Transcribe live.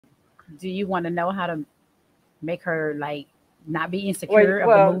Do you want to know how to make her like not be Well, insecure of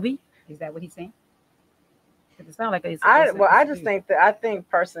the well, movie? Is that what he's saying? Because it sounds like I it's a just good. think that I think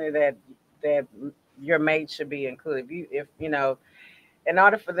personally that your mate should be included. If you know, in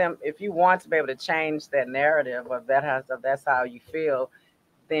order for them, if you want to be able to change that narrative of that has of that's how you feel,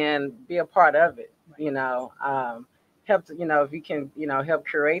 then be a part of it. Right. Help to, if you can, help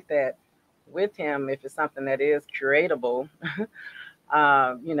curate that with him if it's something that is curatable.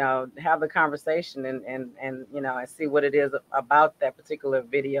 Have the conversation and see what it is about that particular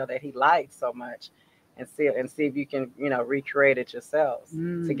video that he likes so much, and see if you can recreate it yourselves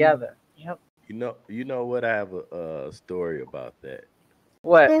Mm, together. yep. You know what? I have a story about that.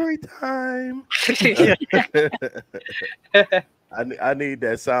 What? Story time. I need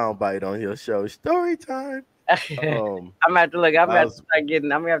that sound bite on your show. Story time. Um, I'm gonna have to look. I'm gonna I have to was start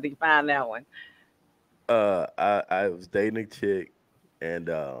getting. I'm gonna have to find that one. I was dating a chick, and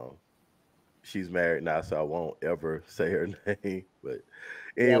she's married now, so I won't ever say her name. But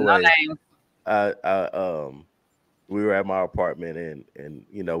Yeah, no anyway, name. I we were at my apartment, and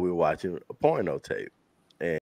we were watching a porno tape,